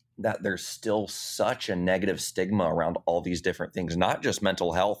that there's still such a negative stigma around all these different things, not just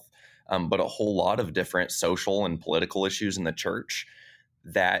mental health, but a whole lot of different social and political issues in the church,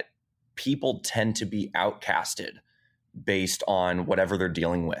 that people tend to be outcasted based on whatever they're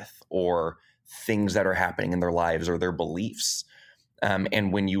dealing with or things that are happening in their lives or their beliefs.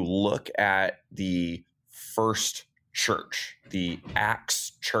 And when you look at the first church, the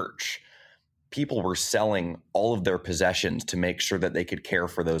Acts church, people were selling all of their possessions to make sure that they could care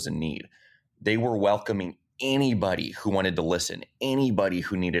for those in need. They were welcoming anybody who wanted to listen, anybody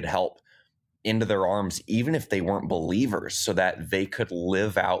who needed help into their arms, even if they weren't believers, so that they could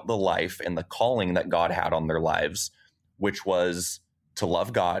live out the life and the calling that God had on their lives, which was to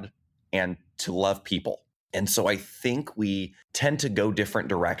love God and to love people. And so I think we tend to go different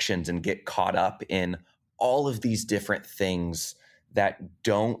directions and get caught up in all of these different things that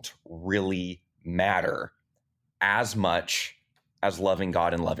don't really matter as much as loving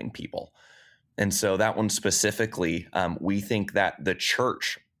God and loving people. And so that one specifically, we think that the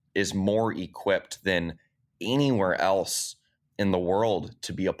church is more equipped than anywhere else in the world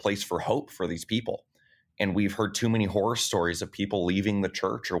to be a place for hope for these people. And we've heard too many horror stories of people leaving the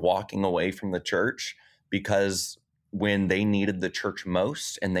church or walking away from the church because when they needed the church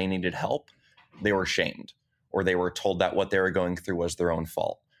most and they needed help, they were shamed, or they were told that what they were going through was their own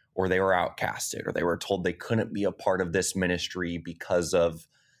fault, or they were outcasted, or they were told they couldn't be a part of this ministry because of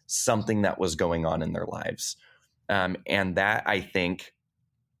something that was going on in their lives. And that, I think,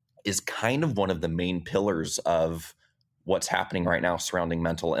 is kind of one of the main pillars of what's happening right now surrounding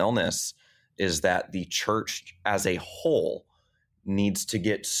mental illness, is that the church as a whole needs to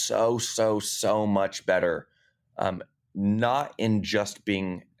get so much better, not in just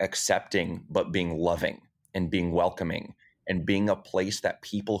being accepting, but being loving and being welcoming and being a place that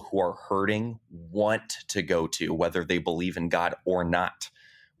people who are hurting want to go to, whether they believe in God or not.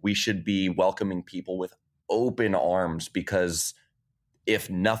 We should be welcoming people with open arms, because if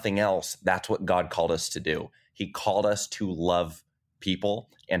nothing else, that's what God called us to do. He called us to love people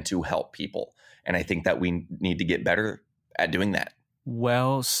and to help people. And I think that we need to get better at doing that.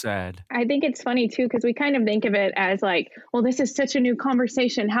 Well said. I think it's funny too, because we kind of think of it as like, well, this is such a new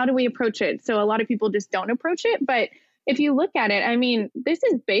conversation. How do we approach it? So a lot of people just don't approach it. But if you look at it, I mean, this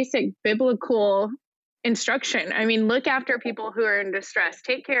is basic biblical instruction. I mean, look after people who are in distress,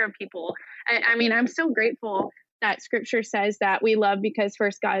 take care of people. I mean, I'm so grateful that scripture says that we love because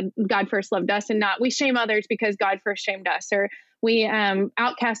God first loved us, and not we shame others because God first shamed us, or we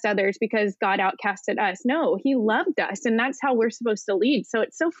outcast others because God outcasted us. No, he loved us, and that's how we're supposed to lead. So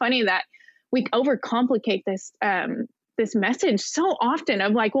it's so funny that we overcomplicate this message so often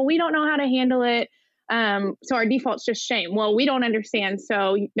of like, well, we don't know how to handle it. So our default's just shame. Well, we don't understand,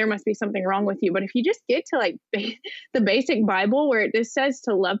 so there must be something wrong with you. But if you just get to like the basic Bible where it just says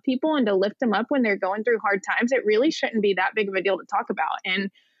to love people and to lift them up when they're going through hard times, it really shouldn't be that big of a deal to talk about. And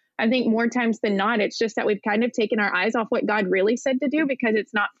I think more times than not, it's just that we've kind of taken our eyes off what God really said to do because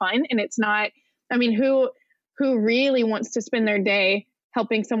it's not fun. And it's not, I mean, who really wants to spend their day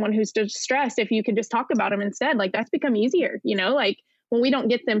helping someone who's distressed if you could just talk about them instead? Like that's become easier, like, well, we don't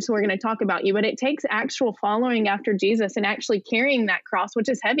get them, so we're going to talk about you. But it takes actual following after Jesus and actually carrying that cross, which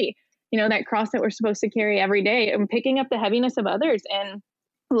is heavy, that cross that we're supposed to carry every day, and picking up the heaviness of others and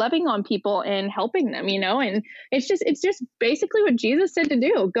loving on people and helping them, and it's just basically what Jesus said to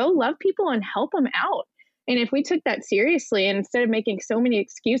do. Go love people and help them out. And if we took that seriously, and instead of making so many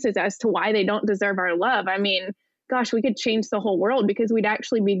excuses as to why they don't deserve our love, I mean, gosh, we could change the whole world because we'd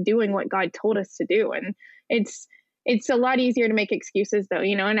actually be doing what God told us to do. And it's a lot easier to make excuses though,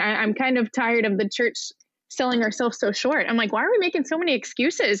 and I'm kind of tired of the church selling ourselves so short. I'm like, why are we making so many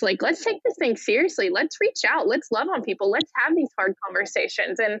excuses? Like, let's take this thing seriously. Let's reach out. Let's love on people. Let's have these hard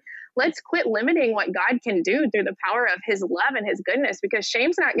conversations, and let's quit limiting what God can do through the power of his love and his goodness, because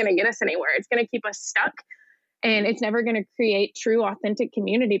shame's not going to get us anywhere. It's going to keep us stuck, and it's never going to create true, authentic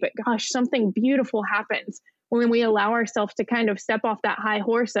community. But gosh, something beautiful happens when we allow ourselves to kind of step off that high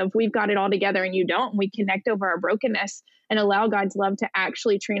horse of we've got it all together and you don't. And we connect over our brokenness and allow God's love to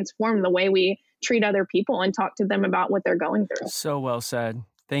actually transform the way we treat other people and talk to them about what they're going through. So well said.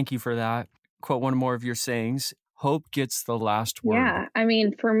 Thank you for that. Quote one more of your sayings: hope gets the last word. Yeah. I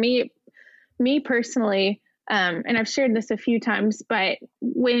mean, for me personally, and I've shared this a few times, but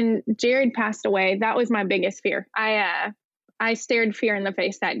when Jared passed away, that was my biggest fear. I stared fear in the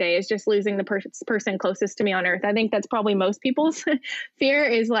face that day, is just losing the person closest to me on earth. I think that's probably most people's fear,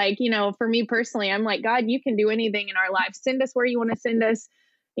 is like, for me personally, I'm like, God, you can do anything in our lives. Send us where you want to send us.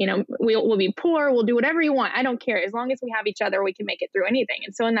 We'll be poor. We'll do whatever you want. I don't care. As long as we have each other, we can make it through anything.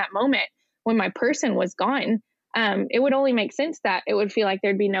 And so in that moment, when my person was gone, it would only make sense that it would feel like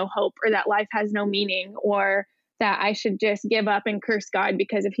there'd be no hope, or that life has no meaning, or that I should just give up and curse God,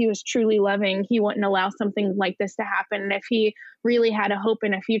 because if he was truly loving, he wouldn't allow something like this to happen. And if he really had a hope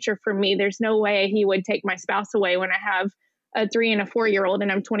and a future for me, there's no way he would take my spouse away when I have a 3 and a 4-year-old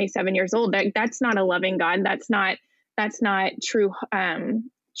and I'm 27 years old. That's not a loving God. That's not true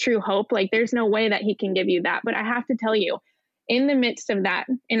hope. Like, there's no way that he can give you that. But I have to tell you, in the midst of that,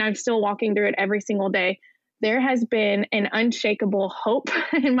 and I'm still walking through it every single day, there has been an unshakable hope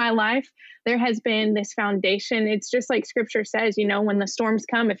in my life. There has been this foundation. It's just like scripture says, when the storms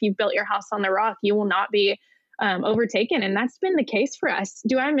come, if you've built your house on the rock, you will not be overtaken. And that's been the case for us.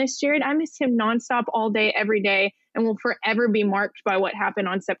 Do I miss Jared? I miss him nonstop all day, every day, and will forever be marked by what happened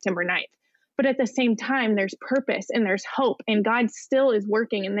on September 9th. But at the same time, there's purpose and there's hope, and God still is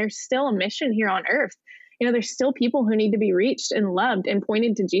working, and there's still a mission here on earth. There's still people who need to be reached and loved and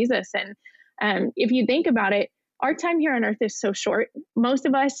pointed to Jesus. And if you think about it, our time here on earth is so short. Most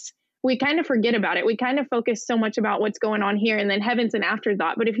of us, we kind of forget about it. We kind of focus so much about what's going on here, and then heaven's an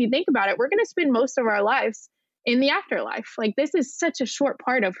afterthought. But if you think about it, we're going to spend most of our lives in the afterlife. Like, this is such a short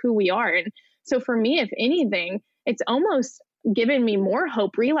part of who we are. And so for me, if anything, it's almost given me more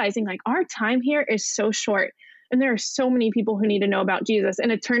hope, realizing like our time here is so short, and there are so many people who need to know about Jesus,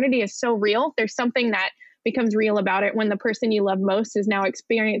 and eternity is so real. There's something that becomes real about it when the person you love most is now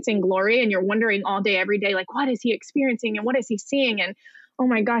experiencing glory, and you're wondering all day, every day, like, what is he experiencing and what is he seeing? And oh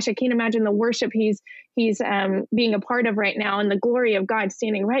my gosh, I can't imagine the worship he's being a part of right now, and the glory of God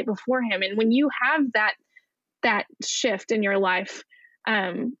standing right before him. And when you have that shift in your life,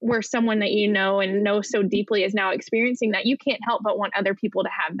 where someone that you know and know so deeply is now experiencing that, you can't help but want other people to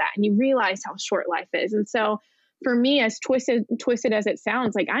have that. And you realize how short life is. And so for me, as twisted as it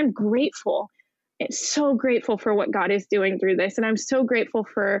sounds, like, I'm grateful. It's so grateful for what God is doing through this. And I'm so grateful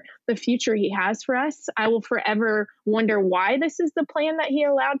for the future he has for us. I will forever wonder why this is the plan that he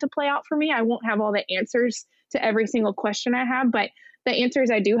allowed to play out for me. I won't have all the answers to every single question I have, but the answers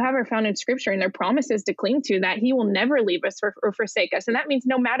I do have are found in scripture, and their promises to cling to, that he will never leave us or forsake us. And that means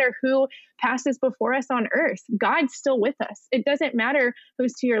no matter who passes before us on earth, God's still with us. It doesn't matter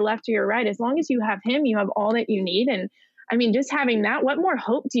who's to your left or your right. As long as you have him, you have all that you need. And I mean, just having that, what more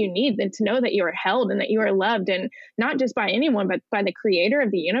hope do you need than to know that you are held and that you are loved, and not just by anyone, but by the creator of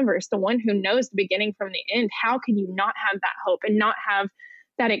the universe, the one who knows the beginning from the end? How can you not have that hope and not have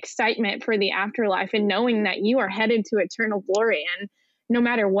that excitement for the afterlife and knowing that you are headed to eternal glory. And no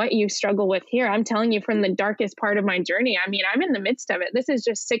matter what you struggle with here, I'm telling you from the darkest part of my journey, I mean, I'm in the midst of it. This is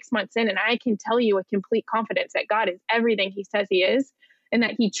just 6 months in, and I can tell you with complete confidence that God is everything he says he is, and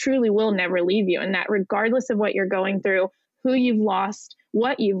that he truly will never leave you. And that regardless of what you're going through, who you've lost,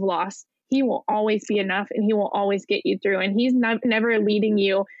 what you've lost, he will always be enough, and he will always get you through. And he's never leading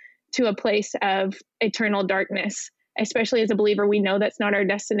you to a place of eternal darkness. Especially as a believer, we know that's not our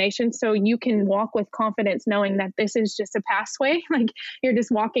destination. So you can walk with confidence knowing that this is just a pathway. Like, you're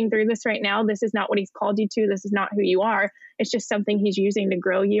just walking through this right now. This is not what he's called you to. This is not who you are. It's just something he's using to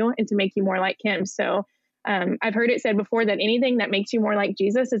grow you and to make you more like him. So I've heard it said before that anything that makes you more like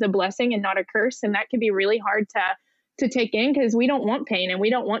Jesus is a blessing and not a curse. And that can be really hard to take in, because we don't want pain and we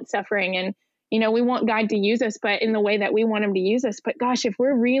don't want suffering. And, you know, we want God to use us, but in the way that we want him to use us. But gosh, if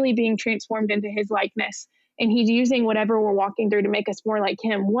we're really being transformed into his likeness, and he's using whatever we're walking through to make us more like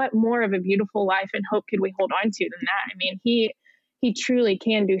him, what more of a beautiful life and hope could we hold on to than that? I mean, he truly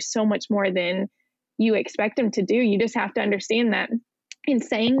can do so much more than you expect him to do. You just have to understand that in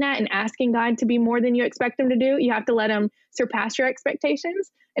saying that and asking God to be more than you expect him to do, you have to let him surpass your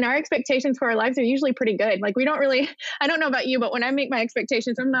expectations. And our expectations for our lives are usually pretty good. Like, we don't really, I don't know about you, but when I make my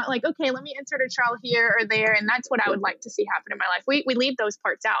expectations, I'm not like, okay, let me insert a trial here or there, and that's what I would like to see happen in my life. We leave those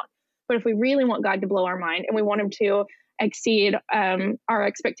parts out. But if we really want God to blow our mind and we want him to exceed our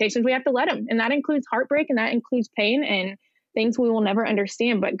expectations, we have to let him. And that includes heartbreak, and that includes pain and things we will never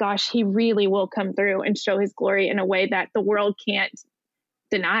understand. But gosh, he really will come through and show his glory in a way that the world can't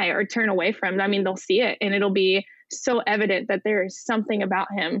deny or turn away from. I mean, they'll see it, and it'll be so evident that there is something about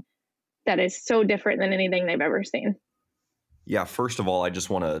him that is so different than anything they've ever seen. Yeah, first of all, I just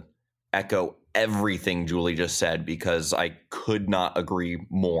want to echo everything Julie just said, because I could not agree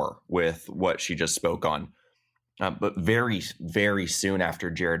more with what she just spoke on. But very, very soon after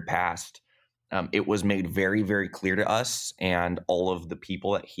Jared passed, it was made very, very clear to us and all of the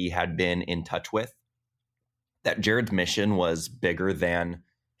people that he had been in touch with that Jared's mission was bigger than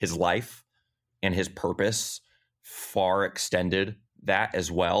his life, and his purpose far extended that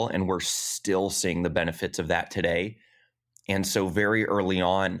as well. And we're still seeing the benefits of that today. And so very early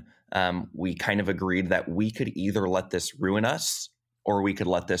on, we kind of agreed that we could either let this ruin us or we could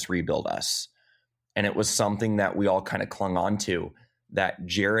let this rebuild us. And it was something that we all kind of clung on to, that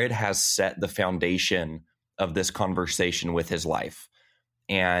Jared has set the foundation of this conversation with his life.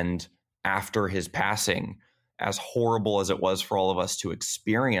 And after his passing, as horrible as it was for all of us to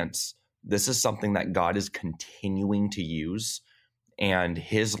experience, this is something that God is continuing to use. And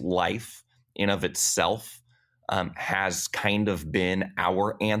his life in of itself has kind of been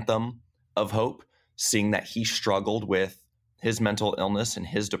our anthem of hope, seeing that he struggled with his mental illness and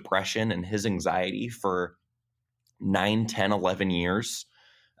his depression and his anxiety for 9, 10, 11 years.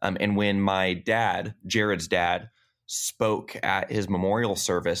 And when my dad, Jared's dad, spoke at his memorial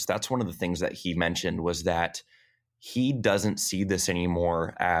service, that's one of the things that he mentioned, was that he doesn't see this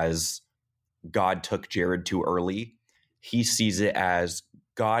anymore as God took Jared too early. He sees it as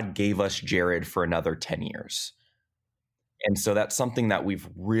God gave us Jared for another 10 years. And so that's something that we've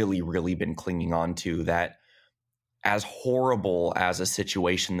really, really been clinging on to, that as horrible as a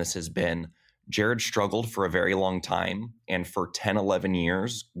situation this has been, Jared struggled for a very long time. And for 10, 11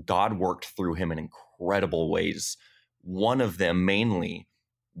 years, God worked through him in incredible ways. One of them mainly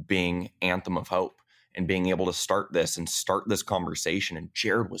being Anthem of Hope and being able to start this conversation. And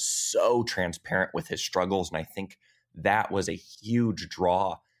Jared was so transparent with his struggles. And I think that was a huge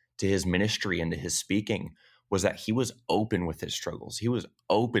draw to his ministry and to his speaking, was that he was open with his struggles. He was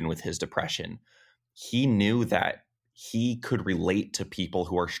open with his depression. He knew that he could relate to people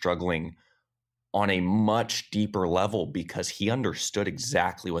who are struggling on a much deeper level because he understood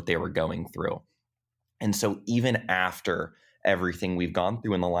exactly what they were going through. And so even after everything we've gone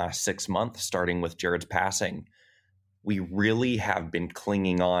through in the last 6 months, starting with Jared's passing, we really have been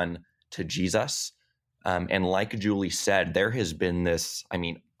clinging on to Jesus. And like Julie said, there has been this,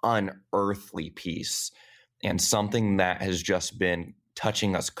 unearthly peace, and something that has just been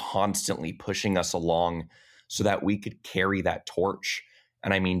touching us constantly, pushing us along so that we could carry that torch.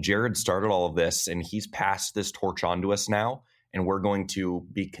 And Jared started all of this, and he's passed this torch on to us now, and we're going to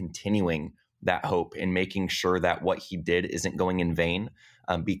be continuing that hope and making sure that what he did isn't going in vain,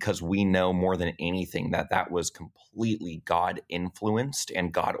 because we know more than anything that was completely God influenced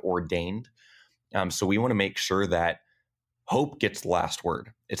and God ordained. So we want to make sure that hope gets the last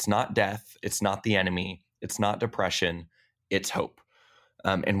word. It's not death. It's not the enemy. It's not depression. It's hope.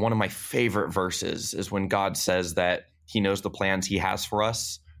 And one of my favorite verses is when God says that he knows the plans he has for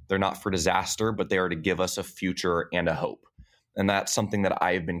us. They're not for disaster, but they are to give us a future and a hope. And that's something that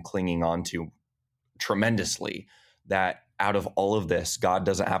I've been clinging on to tremendously, that out of all of this, God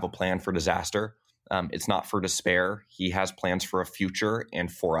doesn't have a plan for disaster. It's not for despair. He has plans for a future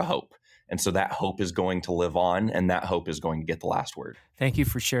and for a hope. And so that hope is going to live on, and that hope is going to get the last word. Thank you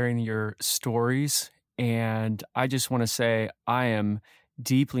for sharing your stories. And I just want to say I am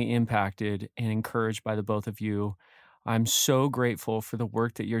deeply impacted and encouraged by the both of you. I'm so grateful for the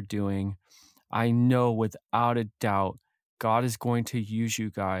work that you're doing. I know without a doubt, God is going to use you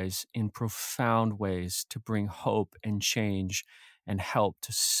guys in profound ways to bring hope and change and help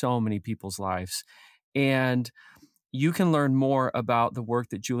to so many people's lives. And you can learn more about the work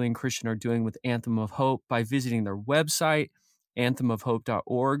that Julie and Christian are doing with Anthem of Hope by visiting their website,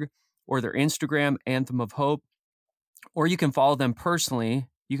 anthemofhope.org, or their Instagram, Anthem of Hope, or you can follow them personally.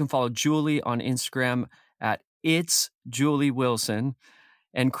 You can follow Julie on Instagram at It's Julie Wilson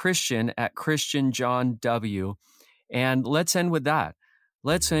and Christian at Christian John W. And let's end with that.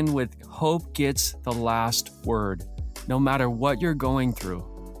 Let's end with hope gets the last word. No matter what you're going through,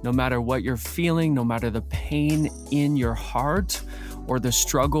 no matter what you're feeling, no matter the pain in your heart or the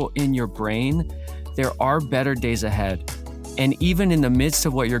struggle in your brain, there are better days ahead. And even in the midst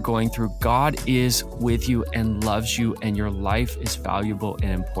of what you're going through, God is with you and loves you, and your life is valuable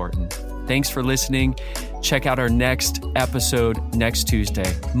and important. Thanks for listening. Check out our next episode next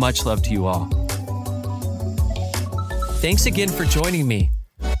Tuesday. Much love to you all. Thanks again for joining me.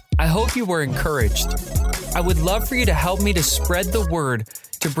 I hope you were encouraged. I would love for you to help me to spread the word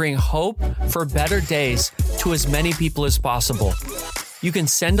to bring hope for better days to as many people as possible. You can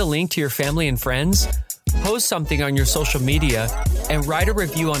send a link to your family and friends, post something on your social media, and write a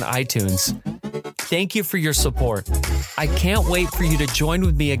review on iTunes. Thank you for your support. I can't wait for you to join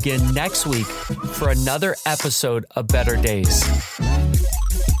with me again next week for another episode of Better Days.